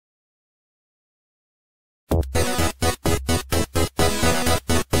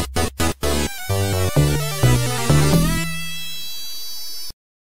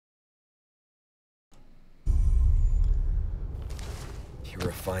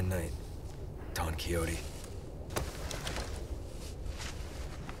fine night, Don Quixote.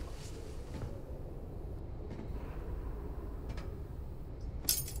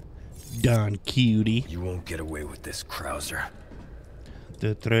 Don Quixote. You won't get away with this, Krauser.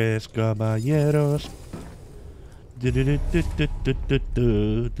 The Tres Caballeros.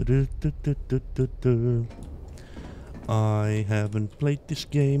 I haven't played this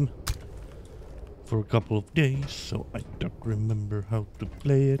game for a couple of days, so I don't remember how to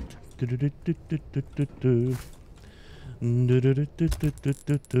play it.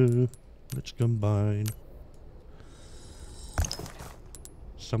 Let's combine.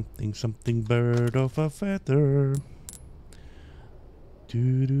 Something, something, bird of a feather.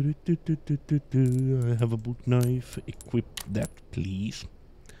 I have a boot knife. Equip that, please.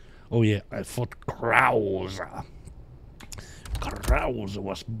 Oh yeah, I fought Krauser. Krauser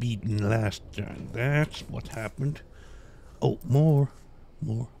was beaten last time. That's what happened. Oh, more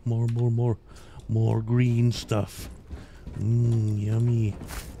green stuff. Yummy.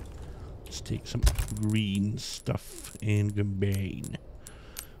 Let's take some green stuff and combine.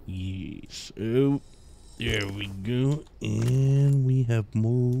 Yes. Oh, there we go. And we have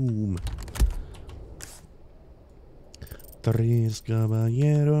more. Tres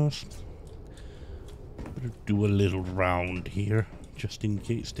caballeros. Better do a little round here, just in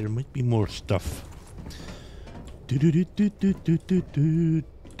case there might be more stuff. Tres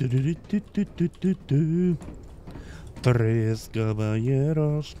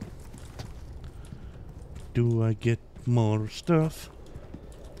caballeros. Do I get more stuff?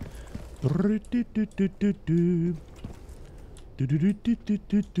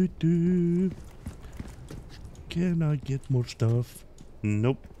 Can I get more stuff?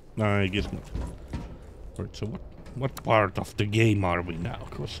 Nope, I guess not. Alright, so what part of the game are we now?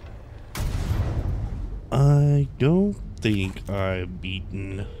 'Cause I don't think I've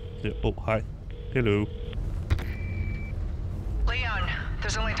beaten the... Oh, hi. Hello. Leon,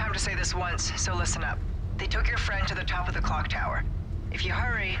 there's only time to say this once, so listen up. They took your friend to the top of the clock tower. If you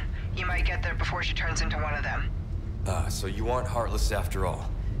hurry, you might get there before she turns into one of them. So you aren't heartless after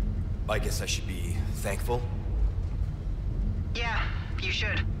all. I guess I should be thankful? Yeah, you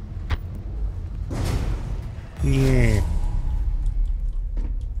should. Yeah.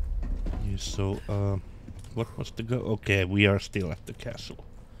 Yeah, so, what was the go? Okay, we are still at the castle.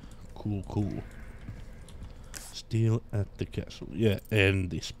 Cool, cool. Still at the castle. Yeah,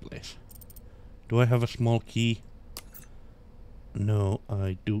 and this place. Do I have a small key? No,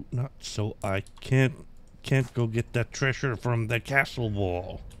 I do not. So I can't go get that treasure from the castle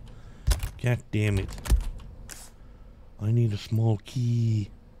wall. God damn it. I need a small key.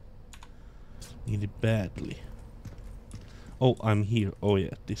 Need it badly. Oh, I'm here. Oh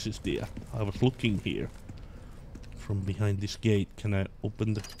yeah, this is the... I was looking here. From behind this gate. Can I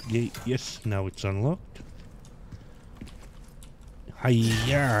open the gate? Yes, now it's unlocked.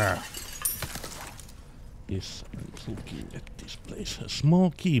 Hiya! Yes, I'm looking at this place. A small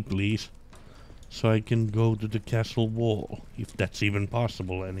key, please. So I can go to the castle wall. If that's even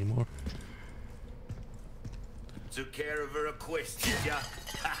possible anymore. Took care of her request, did ya?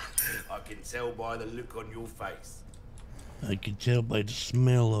 I can tell by the look on your face. I can tell by the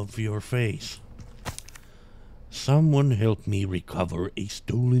smell of your face. Someone help me recover a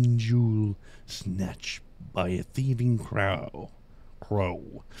stolen jewel snatched by a thieving crow.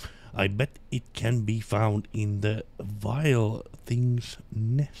 I bet it can be found in the vile thing's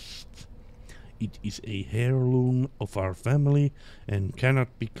nest. It is a heirloom of our family and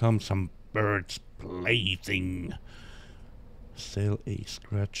cannot become some bird's plaything. Sell a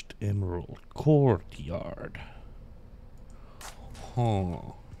scratched emerald. Courtyard.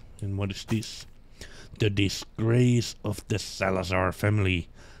 Huh. And what is this? The disgrace of the Salazar family.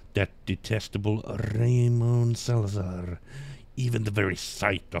 That detestable Raymond Salazar. Even the very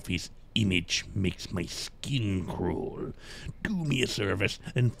sight of his image makes my skin crawl. Do me a service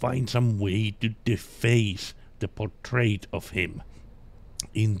and find some way to deface the portrait of him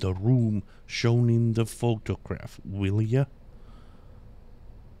in the room shown in the photograph, will ya?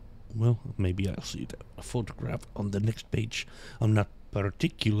 Well, maybe I'll see the photograph on the next page. I'm not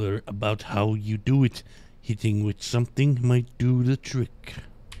particular about how you do it. Hitting with something might do the trick.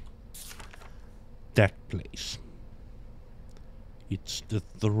 That place. It's the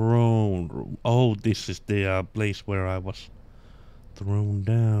throne room. Oh, this is the place where I was thrown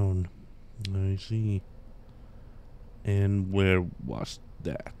down. I see. And where was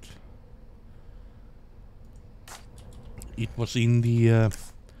that? It was in the...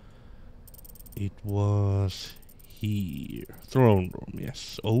 it was here. Throne room,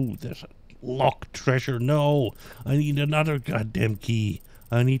 yes. Oh, there's a locked treasure. No! I need another goddamn key.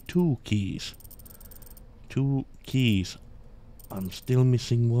 I need 2 keys. 2 keys. I'm still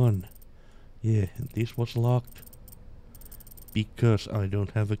missing 1. Yeah, and this was locked. Because I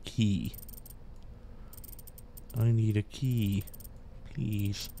don't have a key. I need a key.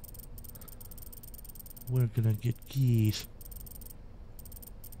 Please. Where can I get keys?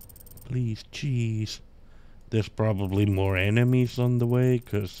 Please, cheese. There's probably more enemies on the way,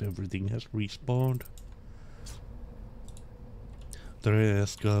 because everything has respawned.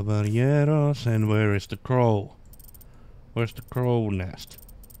 Tres caballeros, and where is the crow? Where's the crow nest?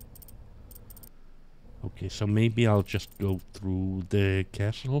 Okay, so maybe I'll just go through the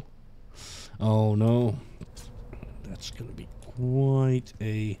castle. Oh no. That's gonna be quite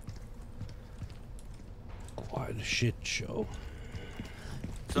a shit show.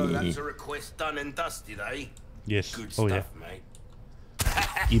 So that's a request done and dusted, eh? Yes. Good Oh stuff, yeah. mate.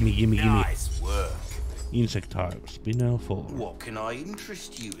 Gimme. Nice work. Insect hive, spinel 4. What can I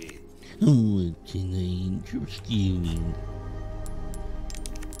interest you in? What can I interest you in?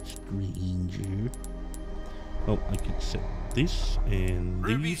 Stranger. Oh, I can set this and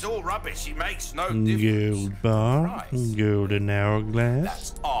Ruby's these. all rubbish. It makes no difference. Gold bar, Price. golden hourglass.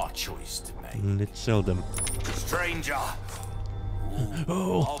 That's our choice to make. Let's sell them. Stranger. Ooh,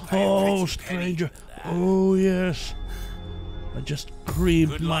 Oh, I'll pay a pretty stranger. penny for that. Oh, yes. I just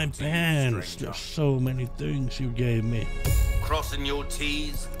creamed Good my luck to you, pants. stranger. There's so many things you gave me. Crossing your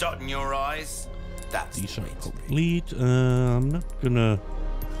T's, dotting your I's. That's These the are way to be. complete. I'm not gonna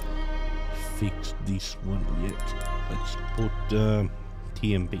fix this one yet. Let's put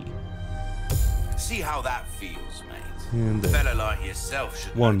TMP. See how that feels, mate. And A fella like yourself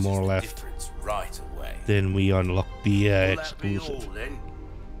should one notice more the left. difference right away. then we unlock the Will that be all, exclusive. then?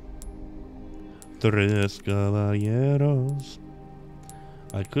 Tres caballeros.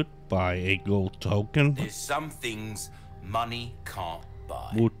 I could buy a gold token. There's some things money can't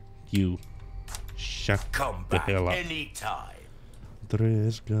buy. Would you shut Come the back hell up? anytime.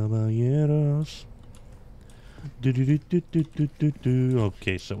 Tres caballeros.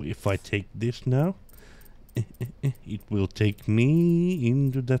 Okay, so if I take this now, it will take me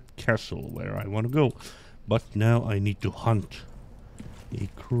into that castle where I want to go. But now I need to hunt a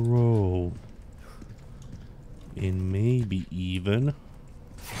crow. And maybe even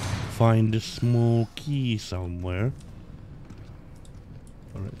find a small key somewhere.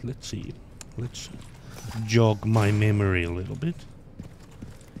 Alright, let's see. Let's jog my memory a little bit.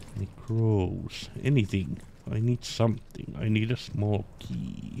 Any crows? Anything. I need something. I need a small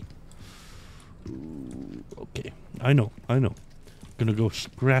key. Ooh, okay, I know. Gonna go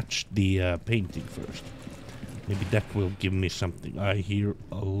scratch the painting first. Maybe that will give me something. I hear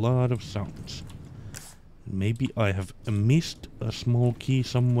a lot of sounds. Maybe I have missed a small key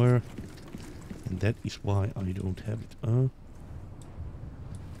somewhere, and that is why I don't have it.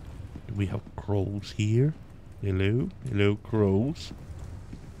 Do we have crows here? Hello, crows.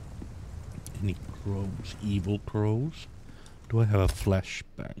 Any crows? Evil crows? Do I have a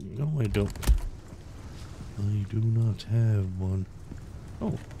flashbang? No, I don't. I do not have one.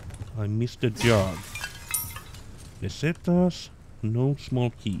 Oh, I missed a job. Recetas, no small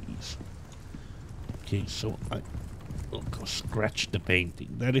keys. Okay, so I will go scratch the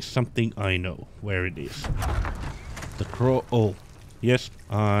painting. That is something I know where it is. The crow. Oh, yes,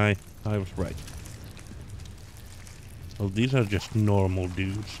 I was right. Oh, these are just normal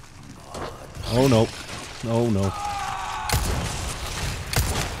dudes. Oh no! Oh no!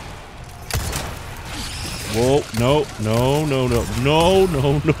 Whoa! No! No!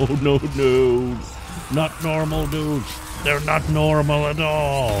 Not normal dudes. They're not normal at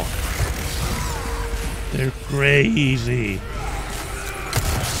all. They're crazy.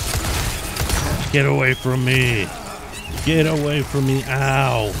 Get away from me. Get away from me.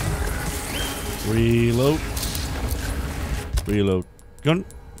 Ow. Reload. Reload. Gun.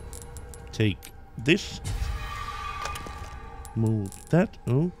 Take this. Move that.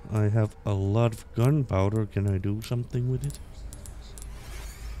 Oh, I have a lot of gunpowder. Can I do something with it?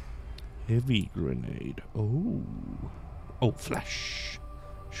 Heavy grenade. Oh. Oh, flash.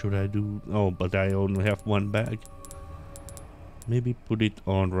 Should I do... Oh, but I only have one bag. Maybe put it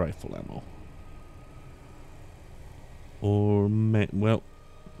on rifle ammo. Or... well,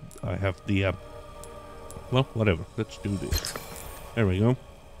 I have the... well, whatever. Let's do this. There we go.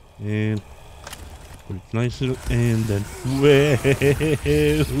 And... put it nice little... and then...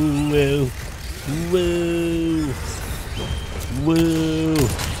 Whoa!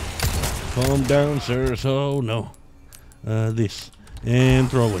 Calm down, sirs. Oh, no. This. And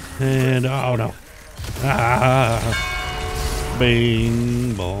throw it. And oh no. Ah!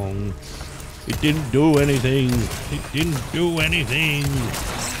 Bing bong. It didn't do anything. It didn't do anything.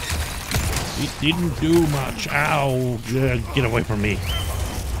 It didn't do much. Ow. Get away from me.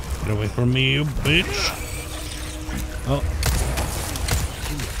 Get away from me, you bitch. Oh.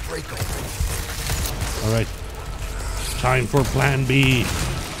 Alright. Time for plan B.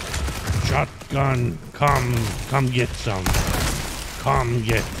 Shotgun. Come get some. Come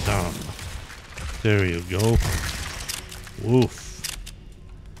get some. There you go. Woof.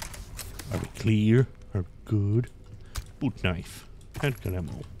 Are we clear? Are we good? Boot knife. Handgun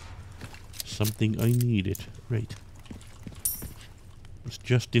ammo. Something I needed. Right. It's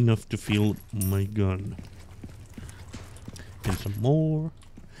just enough to fill my gun. And some more.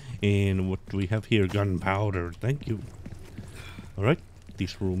 And what do we have here? Gunpowder. Thank you. Alright.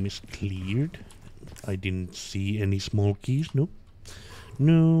 This room is cleared. I didn't see any small keys. Nope.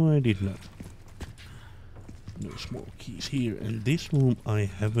 No, I did not. No small keys here. And this room I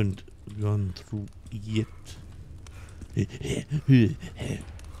haven't gone through yet.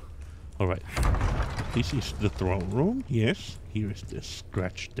 Alright. This is the throne room. Yes. Here is the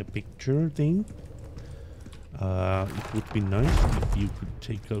scratch the picture thing. It would be nice if you could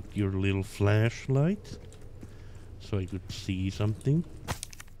take out your little flashlight so I could see something.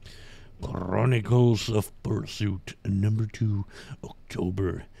 Chronicles of Pursuit number 2,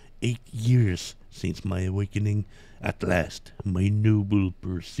 October. 8 years since my awakening. At last, my noble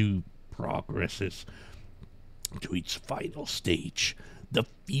pursuit progresses to its final stage, the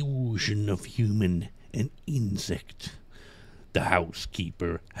fusion of human and insect. The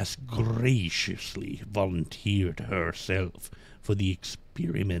housekeeper has graciously volunteered herself for the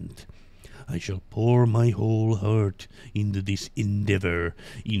experiment. I shall pour my whole heart into this endeavor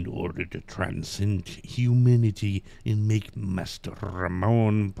in order to transcend humanity and make Master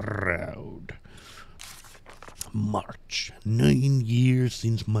Ramon proud. March, 9 years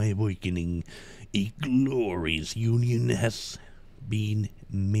since my awakening. A glorious union has been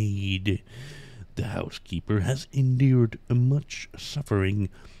made. The housekeeper has endured much suffering,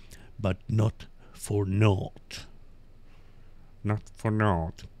 but not for naught. Not for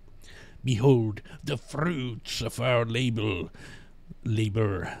naught. Behold the fruits of our labor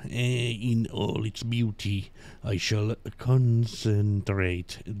in all its beauty. I shall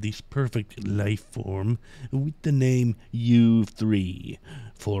concentrate this perfect life form with the name U3,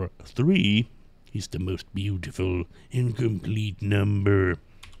 for 3 is the most beautiful and complete number.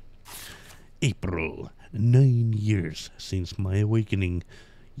 April, 9 years since my awakening.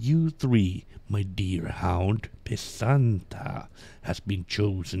 U3, my dear hound, Pesanta, has been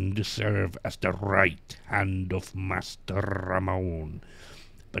chosen to serve as the right hand of Master Ramon.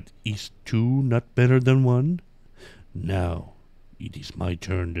 But is 2 not better than 1? Now, it is my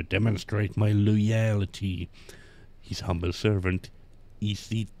turn to demonstrate my loyalty. His humble servant,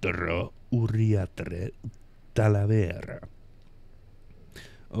 Isidro Uriatre Talavera.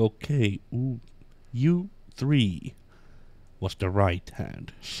 Okay, U3 was the right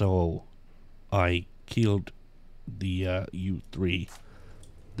hand, so I killed the U3,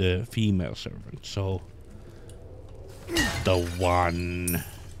 the female servant. So the one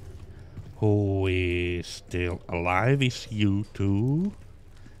who is still alive is U2,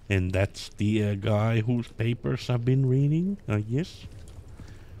 and that's the guy whose papers I've been reading, I guess.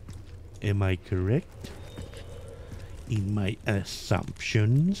 Am I correct in my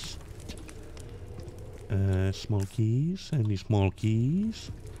assumptions? Small keys. Any small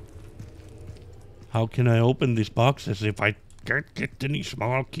keys? How can I open these boxes if I can't get any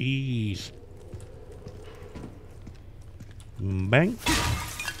small keys? Bang.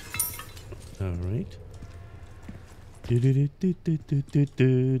 Alright. Tres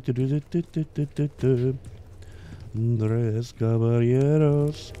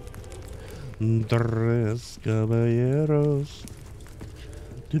caballeros. Tres caballeros.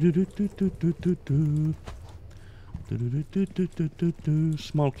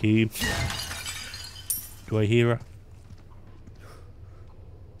 Small key. Do I hear?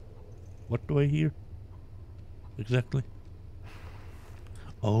 What do I hear? Exactly.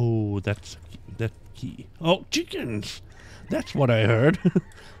 Oh, that's that key. Oh, chickens! That's what I heard.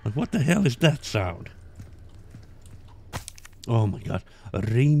 What the hell is that sound? Oh my god.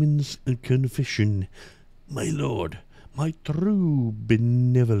 Raymond's confession. My lord, my true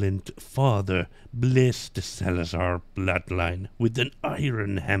benevolent father blessed the Salazar bloodline with an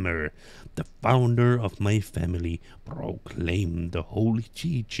iron hammer. The founder of my family proclaimed the holy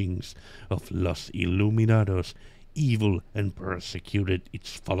teachings of Los Iluminados, evil, and persecuted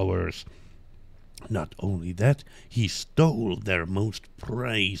its followers. Not only that, he stole their most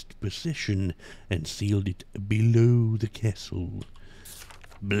prized possession and sealed it below the castle.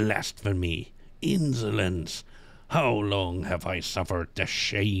 Blasphemy! Insolence! How long have I suffered the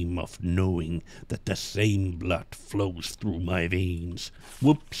shame of knowing that the same blood flows through my veins?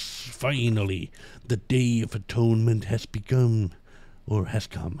 Whoops! Finally, the day of atonement has begun, or has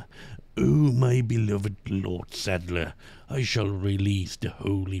come. Oh, my beloved Lord Sadler, I shall release the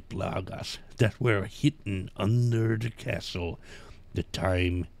holy plagas that were hidden under the castle. The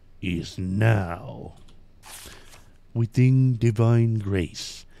time is now. Within divine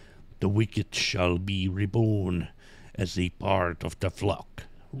grace, the wicked shall be reborn as a part of the flock.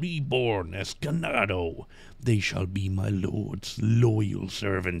 Reborn as ganado, they shall be my lord's loyal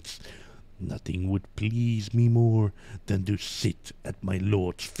servants. Nothing would please me more than to sit at my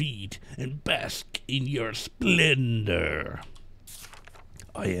lord's feet and bask in your splendor.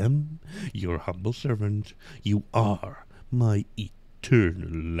 I am your humble servant. You are my eternal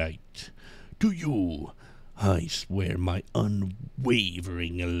light. To you I swear my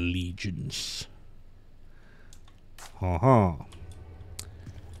unwavering allegiance. Ha.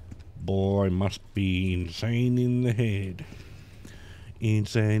 Boy must be insane in the head.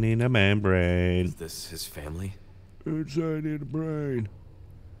 Insane in the membrane. Is this his family? Insane in the brain.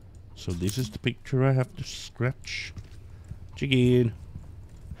 So this is the picture I have to scratch. Chicken.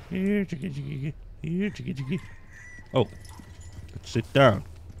 Here, chicken. Here, chicken. Oh, let's sit down.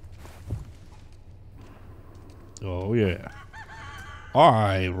 Oh yeah.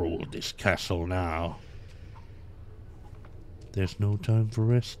 I rule this castle now. There's no time for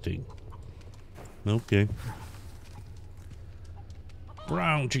resting. Okay.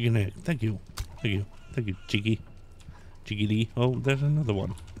 Brown chicken egg. Thank you. Chiggy. Chiggity. Oh, there's another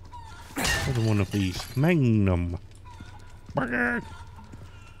one. Another one of these. Magnum. Burger.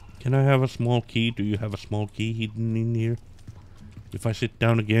 Can I have a small key? Do you have a small key hidden in here? If I sit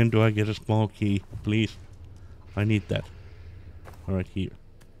down again, do I get a small key? Please. I need that. Alright, here.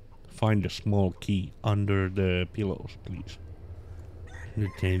 Find a small key under the pillows, please. No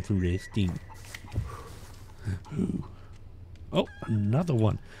time for resting. Oh, another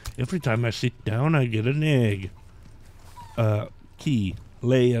one. Every time I sit down, I get an egg. Key.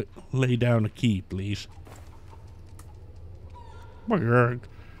 Lay down a key, please. Alright,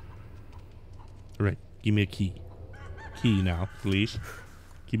 give me a key. Key now, please.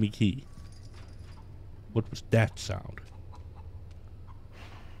 Give me key. What was that sound?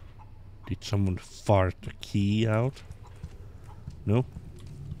 Did someone fart a key out? No?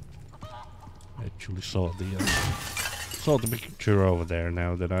 I actually saw the picture over there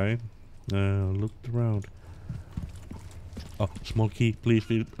now that I looked around. Oh, small key, please.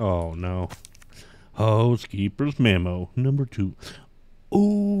 Oh no. Housekeeper's memo number 2.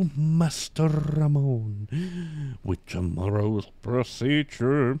 Oh, Master Ramon, with tomorrow's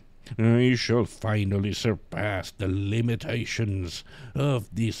procedure, I shall finally surpass the limitations of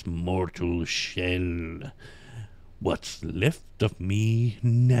this mortal shell. What's left of me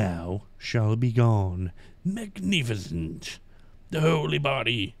now shall be gone. Magnificent! The holy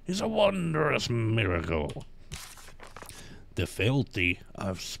body is a wondrous miracle. The fealty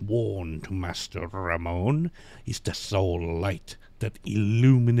I've sworn to Master Ramon is the sole light that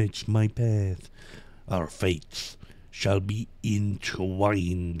illuminates my path. Our fates shall be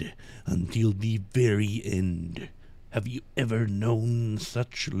entwined until the very end. Have you ever known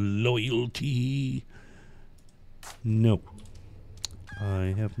such loyalty? No,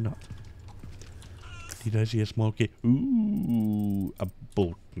 I have not. Did I see a small key? Ooh, a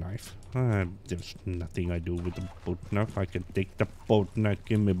boat knife. There's nothing I do with the boat knife. I can take the boat knife.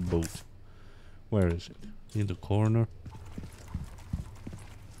 Give me a boat. Where is it? In the corner?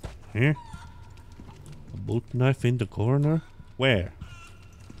 Here? A boat knife in the corner? Where?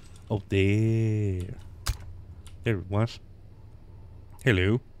 Oh, there. There it was.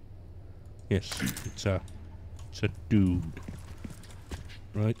 Hello. Yes, it's a dude.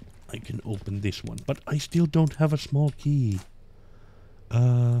 Right, I can open this one, but I still don't have a small key.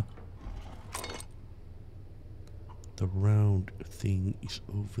 The round thing is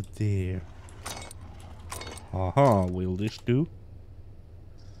over there. Haha, will this do?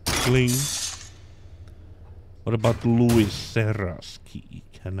 Cling. What about Louis Serra's key?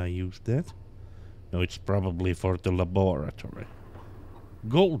 Can I use that? No, it's probably for the laboratory.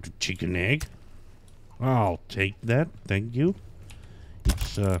 Gold chicken egg. I'll take that, thank you.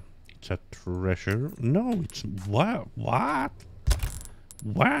 It's a treasure. No, it's what?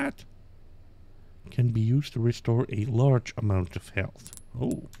 What? Can be used to restore a large amount of health.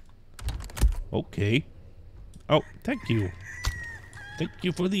 Oh. Okay. Oh, thank you. Thank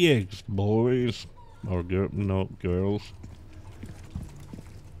you for the eggs, boys. Or girls.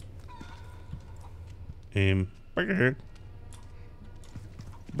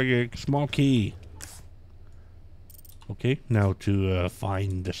 Big small key. Okay, now to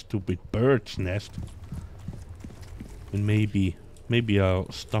find the stupid bird's nest. And maybe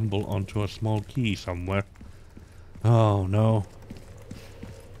I'll stumble onto a small key somewhere. Oh no.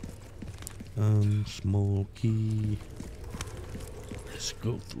 Small key. Let's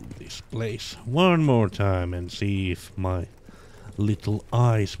go through this place one more time and see if my little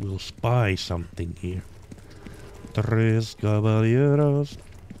eyes will spy something here. Tres caballeros.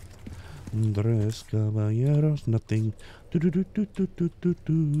 Tres caballeros. Nothing.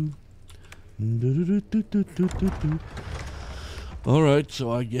 Alright,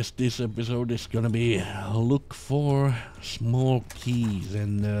 so I guess this episode is gonna be look for small keys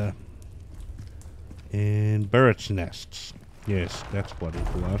and bird's nests. Yes, that's what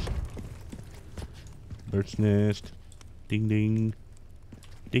it was. Bird's nest. Ding ding.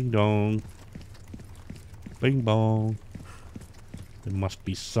 Ding dong. Bing bong. There must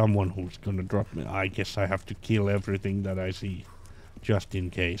be someone who's gonna drop me. I guess I have to kill everything that I see. Just in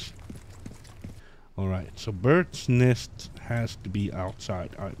case. Alright, so bird's nest has to be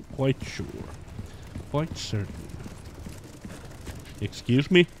outside. I'm quite sure. Quite certain. Excuse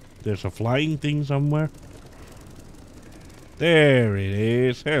me? There's a flying thing somewhere? There it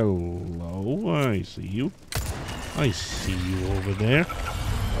is. Hello, I see you. I see you over there.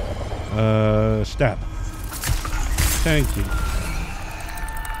 Stab. Thank you.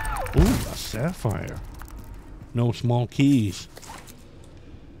 Ooh, a sapphire. No small keys.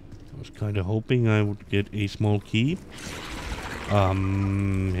 I was kind of hoping I would get a small key.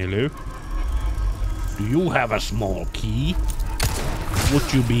 Hello? Do you have a small key?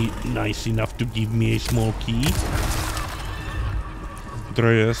 Would you be nice enough to give me a small key?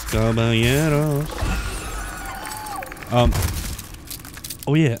 Tres caballeros.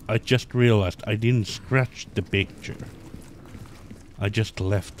 Oh yeah, I just realized I didn't scratch the picture. I just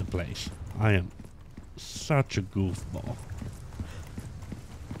left the place. I am such a goofball.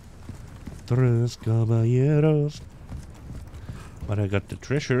 Tres caballeros. But I got the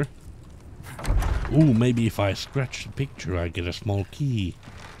treasure. Ooh, maybe if I scratch the picture I get a small key.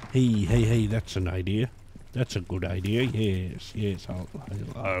 Hey, that's an idea. That's a good idea. Yes,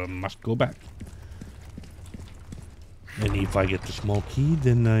 I must go back. And if I get the small key,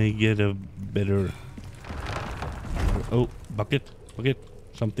 then I get a better... Oh, bucket.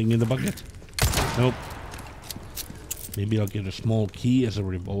 Something in the bucket. Nope. Maybe I'll get a small key as a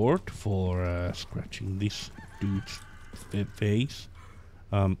reward for scratching this dude's face.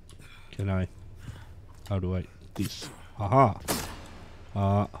 Can I... How do I... This. Aha!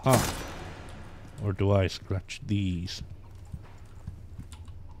 Aha! Or do I scratch these?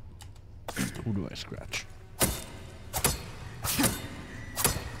 Who do I scratch?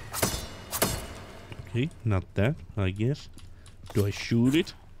 Okay, not that, I guess. Do I shoot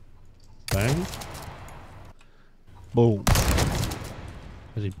it? Bang. Boom.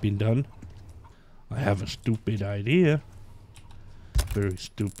 Has it been done? I have a stupid idea. Very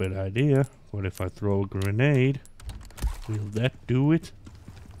stupid idea. What if I throw a grenade? Will that do it?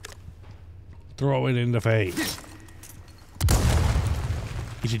 Throw it in the face.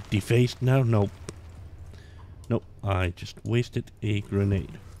 Is it defaced now? Nope. Nope, I just wasted a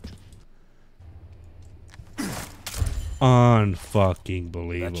grenade. Unfucking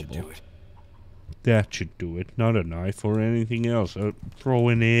believable. That should do it. That should do it. Not a knife or anything else. Throw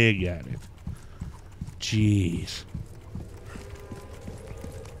an egg at it. Jeez.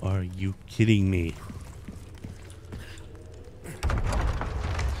 Are you kidding me?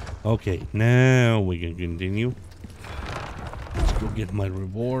 Okay, now we can continue. Let's go get my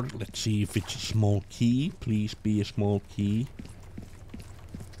reward. Let's see if it's a small key. Please be a small key.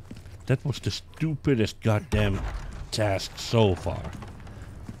 That was the stupidest goddamn task so far.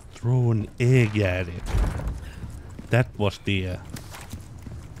 Throw an egg at it. That was the...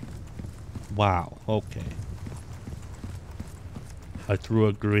 Wow, okay. I threw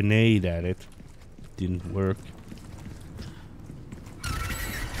a grenade at it. Didn't work.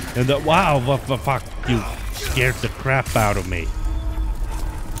 And the... Wow, what the fuck? You scared the crap out of me.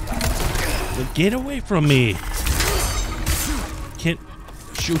 Get away from me. Can't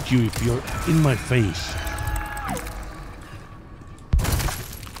shoot you if you're in my face.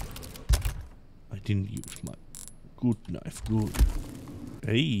 I didn't use my good knife. Good.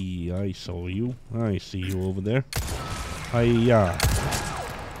 Hey, I saw you. I see you over there. Hiya.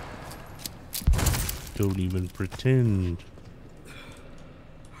 Don't even pretend.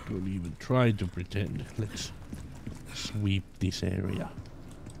 Don't even try to pretend. Let's sweep this area.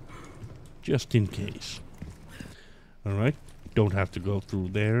 Just in case. Alright. Don't have to go through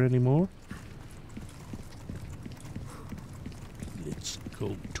there anymore. Let's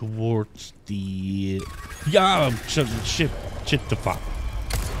go towards the... Yeah, shit the fuck.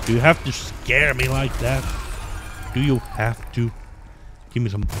 Do you have to scare me like that? Do you have to? Give me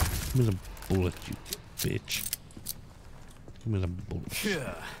some bullets, you bitch. Give me some bullets.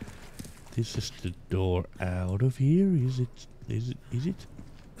 This is the door out of here, is it? Is it?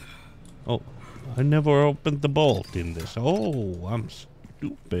 Oh, I never opened the bolt in this. Oh, I'm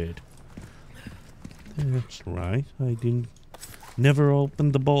stupid. That's right, I never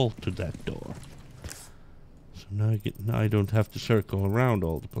opened the bolt to that door. So now I don't have to circle around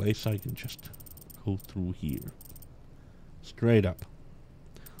all the place. I can just go through here. Straight up.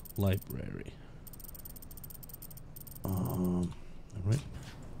 Library. Alright.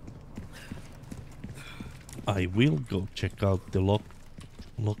 I will go check out the lock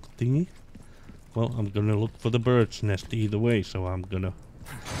thingy. Well, I'm gonna look for the bird's nest either way, so I'm gonna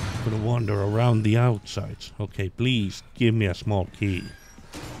wander around the outsides. Okay, please give me a small key.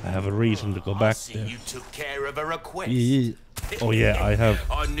 I have a reason to go back there. You took care of a request. Yeah. Oh yeah, I have.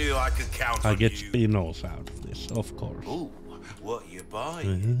 I knew I could count on I get you. spin-offs out of this, of course. Ooh, what you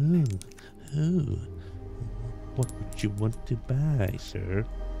buying? Oh. What would you want to buy, sir?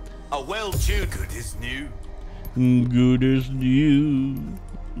 A well-tuned, good as new. Good as new.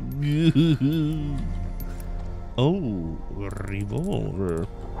 Oh, revolver.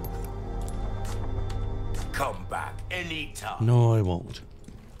 Come back anytime. No, I won't.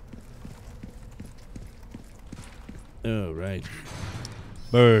 Alright.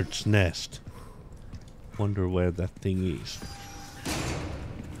 Bird's nest. Wonder where that thing is.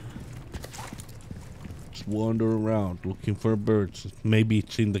 Just wander around looking for birds. Maybe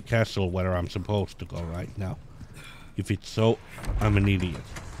it's in the castle where I'm supposed to go right now. If it's so, I'm an idiot.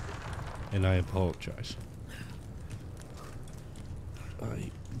 And I apologize.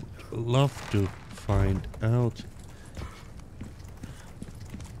 I would love to find out.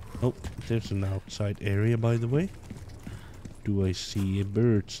 Oh, there's an outside area, by the way. Do I see a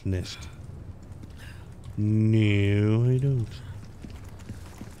bird's nest? No, I don't.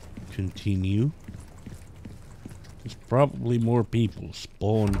 Continue. There's probably more people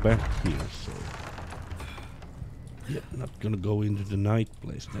spawned back here, so... Yep, not gonna go into the night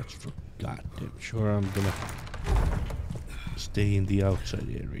place, that's for goddamn sure. I'm gonna stay in the outside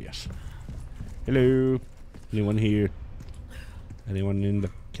areas. Hello? Anyone here? Anyone in the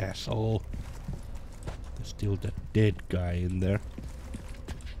castle? There's still that dead guy in there.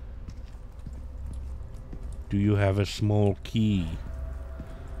 Do you have a small key?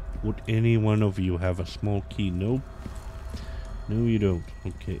 Would any one of you have a small key? Nope. No, you don't.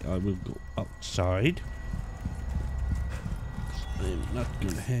 Okay, I will go outside. I'm not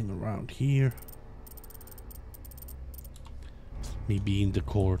gonna hang around here. Maybe in the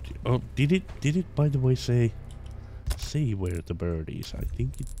court. Oh, did it by the way say where the bird is? I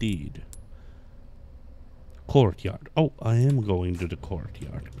think it did. Courtyard. Oh, I am going to the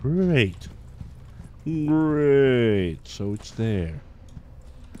courtyard. Great. Great. So it's there.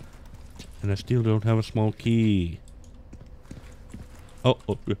 And I still don't have a small key. Oh,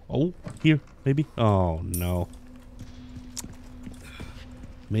 here, maybe. Oh no.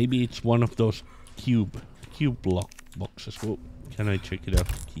 Maybe it's one of those cube lock boxes. Well, can I check it out?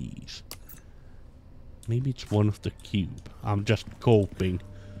 Keys. Maybe it's one of the cube. I'm just coping.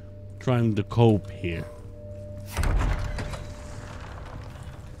 Trying to cope here.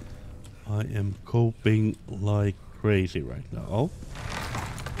 I am coping like crazy right now.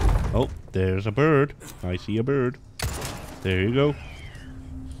 Oh, there's a bird. I see a bird. There you go.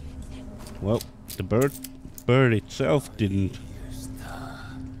 Well, the bird itself didn't.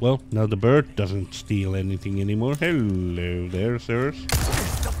 Well, now the bird doesn't steal anything anymore. Hello there, sirs.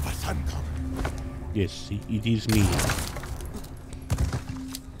 Yes, it is me.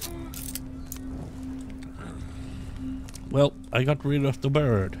 Well, I got rid of the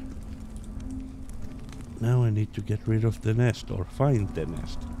bird. Now I need to get rid of the nest, or find the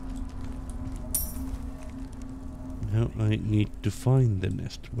nest. Now I need to find the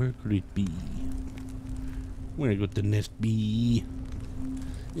nest. Where could it be? Where could the nest be?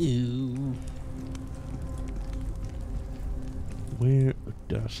 Ew. Where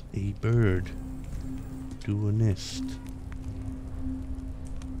does a bird do a nest?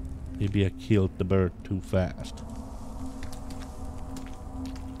 Maybe I killed the bird too fast.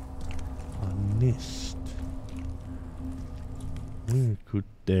 A nest. Where could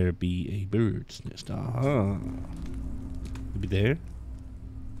there be a bird's nest? Aha. Maybe there?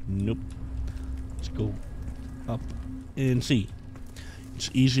 Nope. Let's go up and see. It's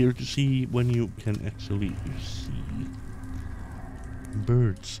easier to see when you can actually see.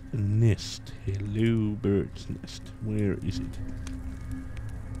 Bird's nest. Hello, bird's nest. Where is it?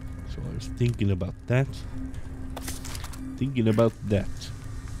 So I was thinking about that. Thinking about that.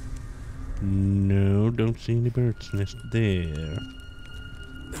 No, don't see any bird's nest there.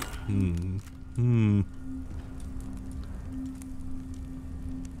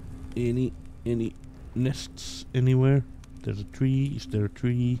 Any nests anywhere? There's a tree. Is there a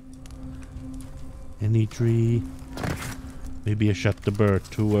tree? Any tree? Maybe I shot the bird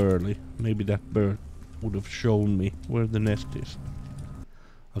too early. Maybe that bird would have shown me where the nest is.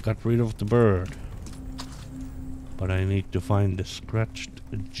 I got rid of the bird. But I need to find the scratched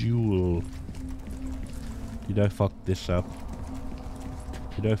jewel. Did I fuck this up?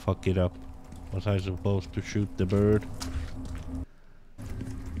 Did I fuck it up? Was I supposed to shoot the bird?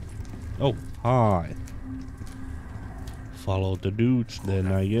 Oh, hi. Follow the dudes then,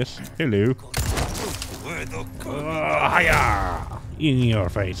 I guess. Hello. Hiya! In your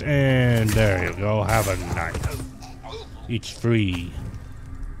face. And there you go. Have a knife. It's free.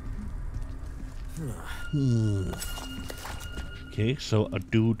 Okay, so a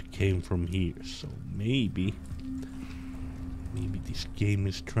dude came from here. So maybe this game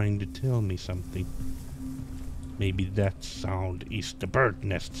is trying to tell me something. Maybe that sound is the bird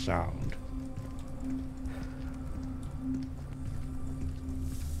nest sound.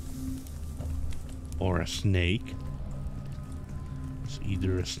 Or a snake. It's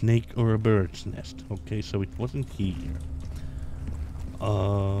either a snake or a bird's nest. Okay, so it wasn't here.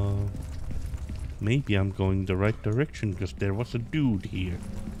 Maybe I'm going the right direction because there was a dude here.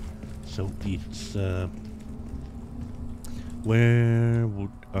 So it's where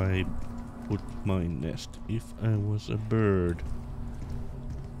would I put my nest if I was a bird?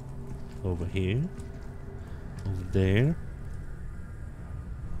 Over here? Over there?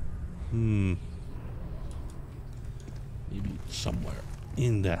 Maybe it's somewhere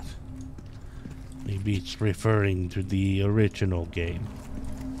in that. Maybe it's referring to the original game.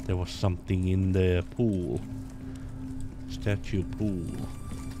 There was something in the pool. Statue pool.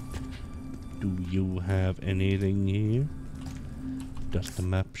 Do you have anything here? Does the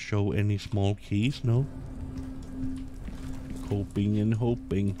map show any small keys? No? Coping and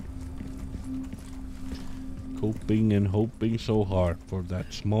hoping. Coping and hoping so hard for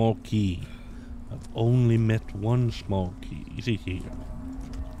that small key. I've only met one small key. Is it here?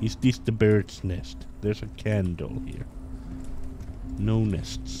 Is this the bird's nest? There's a candle here. No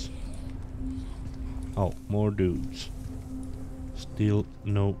nests. Oh, more dudes. Still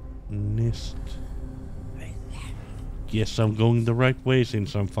no nest. Guess I'm going the right way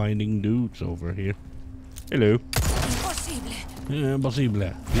since I'm finding dudes over here. Hello. Impossible.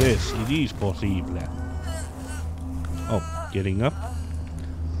 Impossible. Yes, it is possible. Oh, getting up?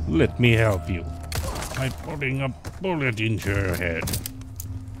 Let me help you. By putting a bullet into your head.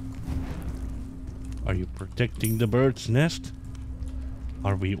 Are you protecting the bird's nest?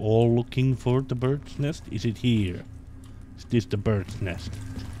 Are we all looking for the bird's nest? Is it here? Is this the bird's nest?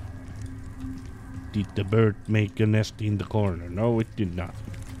 Did the bird make a nest in the corner? No, it did not.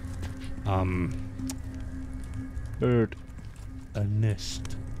 Bird. A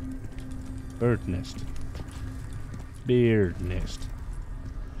nest. Bird nest. Bird nest.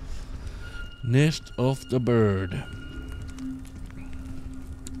 Nest of the bird.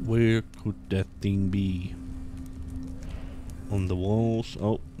 Where could that thing be? On the walls.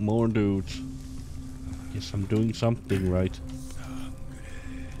 Oh, more dudes. Guess I'm doing something right.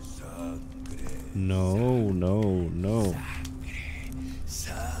 No, no, no.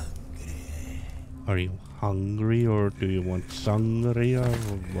 Are you hungry or do you want sangria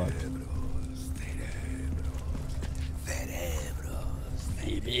or what?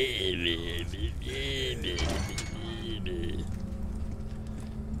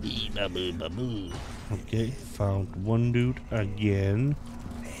 Okay, found one dude again.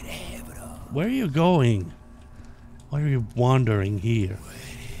 Where are you going? Why are you wandering here?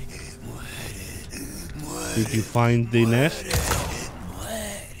 Did you find the nest?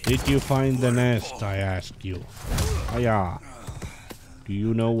 Did you find the nest, I asked you? Hiya. Do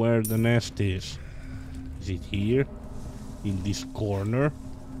you know where the nest is? Is it here? In this corner?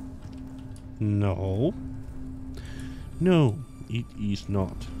 No. No, it is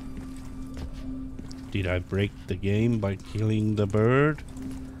not. Did I break the game by killing the bird?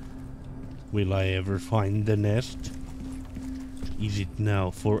 Will I ever find the nest? Is it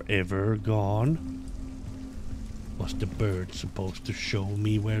now forever gone? Was the bird supposed to show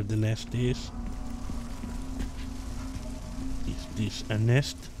me where the nest is? Is this a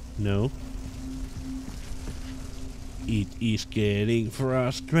nest? No. It is getting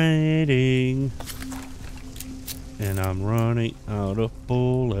frustrating. And I'm running out of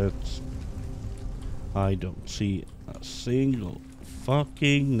bullets. I don't see a single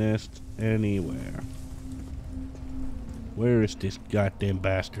fucking nest anywhere. Where is this goddamn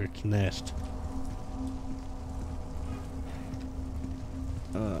bastard's nest?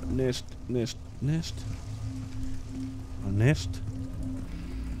 Nest. A nest?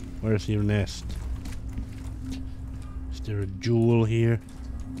 Where's your nest? Is there a jewel here?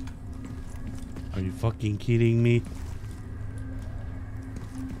 Are you fucking kidding me?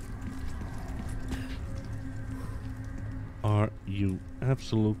 Are you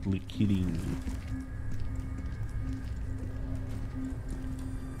absolutely kidding me?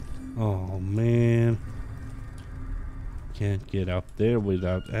 Oh man. Can't get up there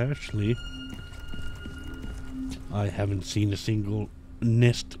without Ashley. I haven't seen a single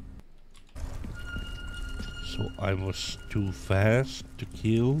nest. So I was too fast to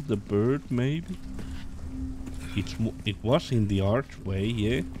kill the bird, maybe? It was in the archway,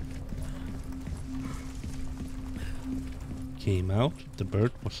 yeah. Came out, the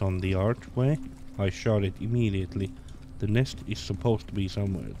bird was on the archway. I shot it immediately. The nest is supposed to be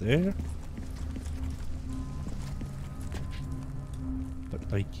somewhere there. But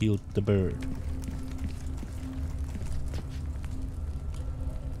I killed the bird.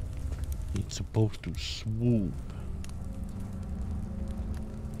 It's supposed to swoop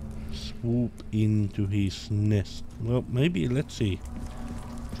into his nest. Well, maybe, let's see.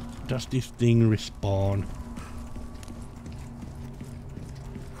 Does this thing respawn?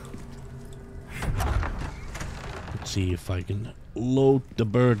 Let's see if I can load the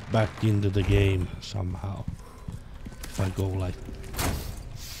bird back into the game somehow. If I go like...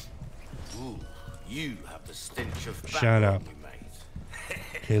 Ooh, you have the stench of Shut up. battle, you mate.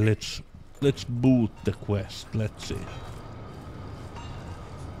 Okay, let's boot the quest. Let's see.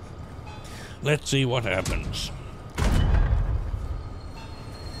 Let's see what happens.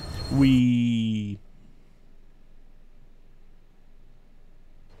 We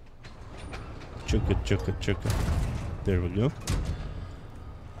chugga. There we go.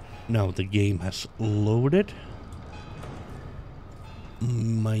 Now the game has loaded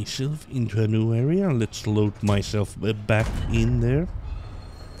myself into a new area. Let's load myself back in there.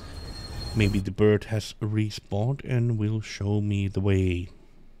 Maybe the bird has respawned and will show me the way.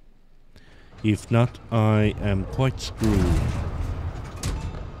 If not, I am quite screwed.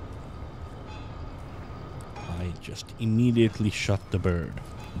 I just immediately shot the bird.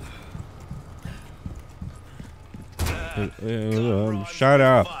 Shut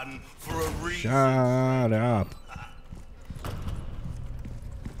up. Shut up.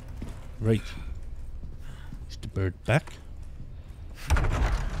 Right. Is the bird back?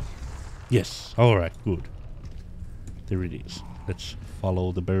 Yes. Alright, good. There it is. Let's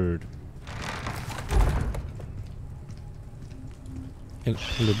follow the bird.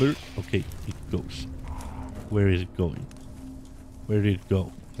 Hello, bird. Okay, it goes. Where is it going? Where did it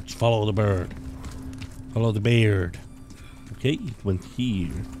go? Let's follow the bird. Follow the bird. Okay, it went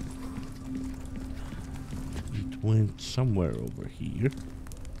here. It went somewhere over here.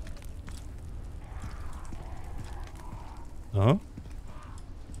 Huh?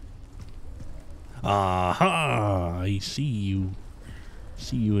 Aha! I see you.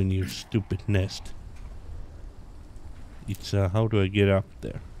 See you in your stupid nest. It's, how do I get up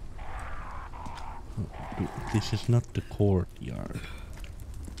there? Oh, this is not the courtyard.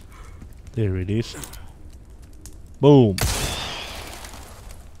 There it is. Boom!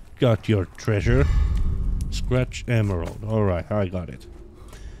 Got your treasure. Scratch emerald. Alright, I got it.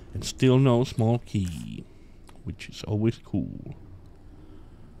 And still no small key. Which is always cool.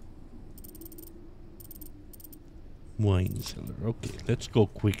 Wine cellar. Okay, let's go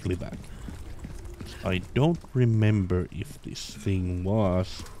quickly back. I don't remember if this thing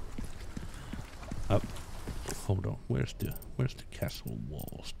was up. Hold on, where's the castle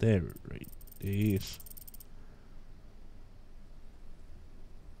walls? There it is.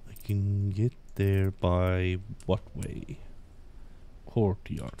 I can get there by what way?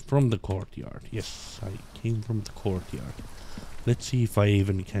 Courtyard. From the courtyard. Yes, I came from the courtyard. Let's see if I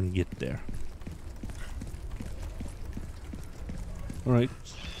even can get there. Alright.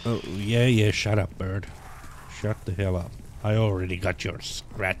 Oh, yeah, shut up, bird. Shut the hell up. I already got your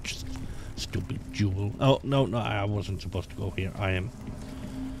scratch, stupid jewel. Oh, no, I wasn't supposed to go here. I am.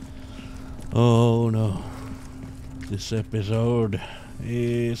 Oh, no. This episode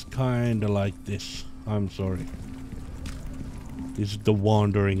is kinda like this. I'm sorry. This is the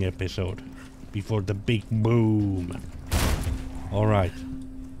wandering episode. Before the big boom. Alright.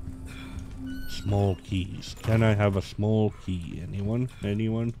 Small keys. Can I have a small key? Anyone?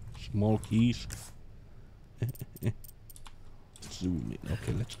 Small keys? Zoom in.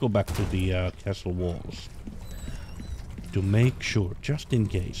 Okay, let's go back to the castle walls. to make sure, just in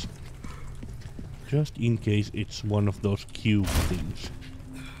case. Just in case it's one of those cube things.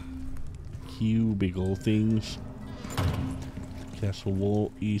 Cubicle things. Castle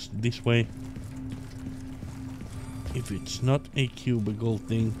wall is this way. If it's not a cubicle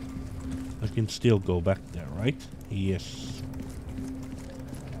thing, I can still go back there, right? Yes.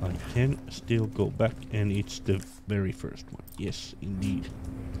 I can still go back, and it's the very first one. Yes, indeed.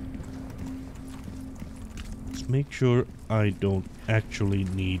 Let's make sure I don't actually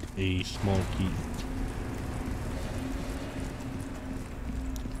need a small key.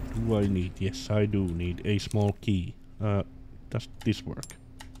 Do I need? Yes, I do need a small key. Does this work?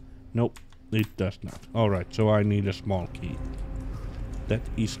 Nope, it does not. Alright, so I need a small key. That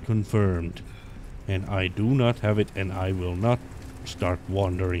is confirmed. And I do not have it, and I will not start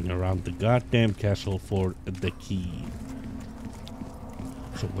wandering around the goddamn castle for the key.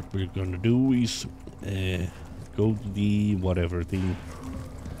 So what we're gonna do is go to the whatever thing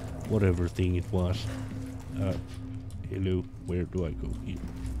it was. Hello, where do I go here?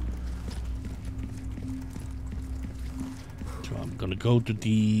 So I'm gonna go to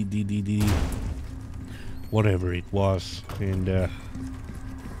the whatever it was, and the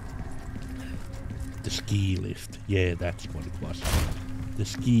ski lift. Yeah, that's what it was. The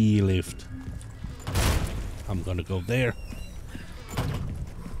ski lift. I'm gonna go there.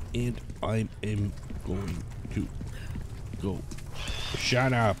 And I am going to go.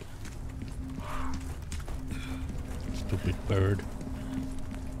 Shut up! Stupid bird.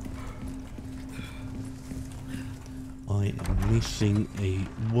 I am missing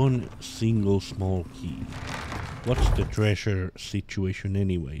one single small key. What's the treasure situation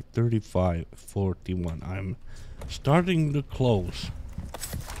anyway? 3541. I'm starting to close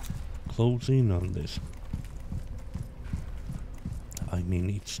in on this. I mean,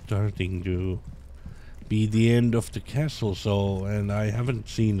 it's starting to be the end of the castle, and I haven't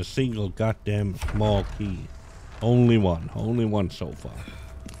seen a single goddamn small key. Only one so far.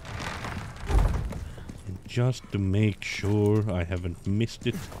 And just to make sure I haven't missed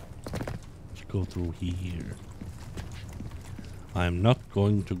it, let's go through here. I'm not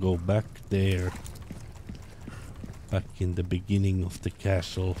going to go back there, back in the beginning of the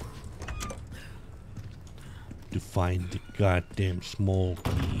castle, to find the goddamn small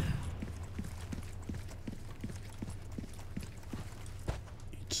key.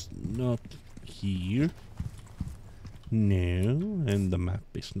 It's not here. No, and the map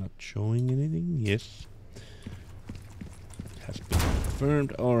is not showing anything. Yes. It has been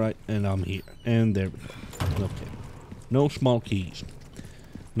confirmed. Alright, and I'm here. And there we go. Okay. No small keys.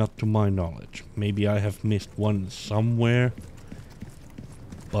 Not to my knowledge. Maybe I have missed one somewhere.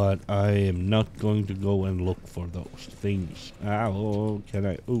 But I am not going to go and look for those things. Oh, can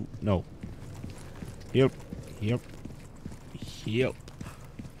I? Oh, no. Yep.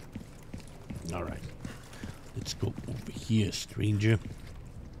 Alright. Let's go over here, stranger.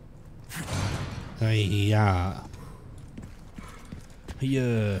 Hiya.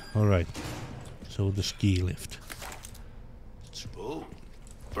 Alright. So the ski lift. Oh,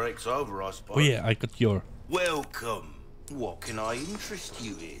 break's over, I suppose. Oh yeah, I got your... Welcome. What can I interest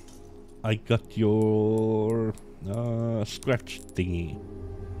you in? I got your... scratch thingy.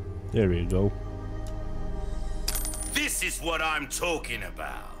 There you go. This is what I'm talking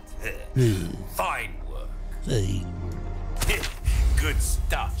about. Fine work. Good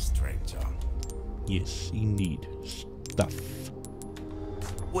stuff, stranger. Yes, indeed. Stuff.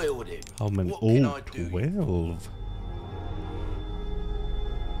 Well then, How many? what can Oh, I do? 12.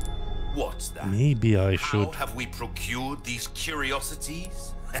 What's that? Maybe I should... How have we procured these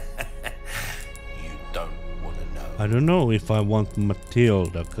curiosities? You don't want to know. I don't know if I want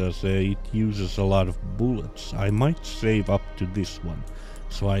Matilda, because it uses a lot of bullets. I might save up to this one,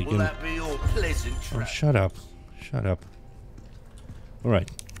 so I Will can... that be your pleasant Oh, trap? shut up. Shut up.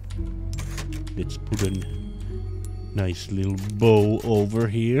 Alright. Let's put a nice little bow over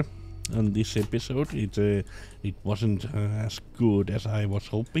here on this episode. It wasn't as good as I was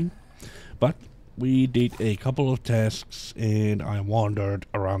hoping, but we did a couple of tasks and I wandered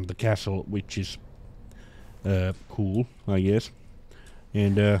around the castle, which is cool, I guess.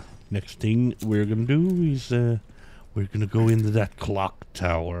 And next thing we're gonna do is we're gonna go into that clock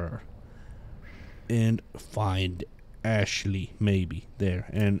tower and find Ashley, maybe, there,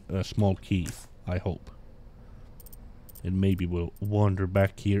 and a small key, I hope. And maybe we'll wander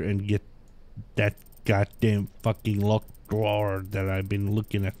back here and get that goddamn fucking locked drawer that I've been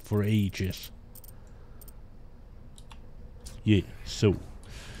looking at for ages. Yeah, so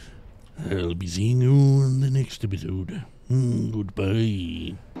I'll be seeing you in the next episode.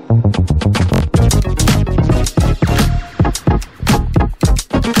 Goodbye.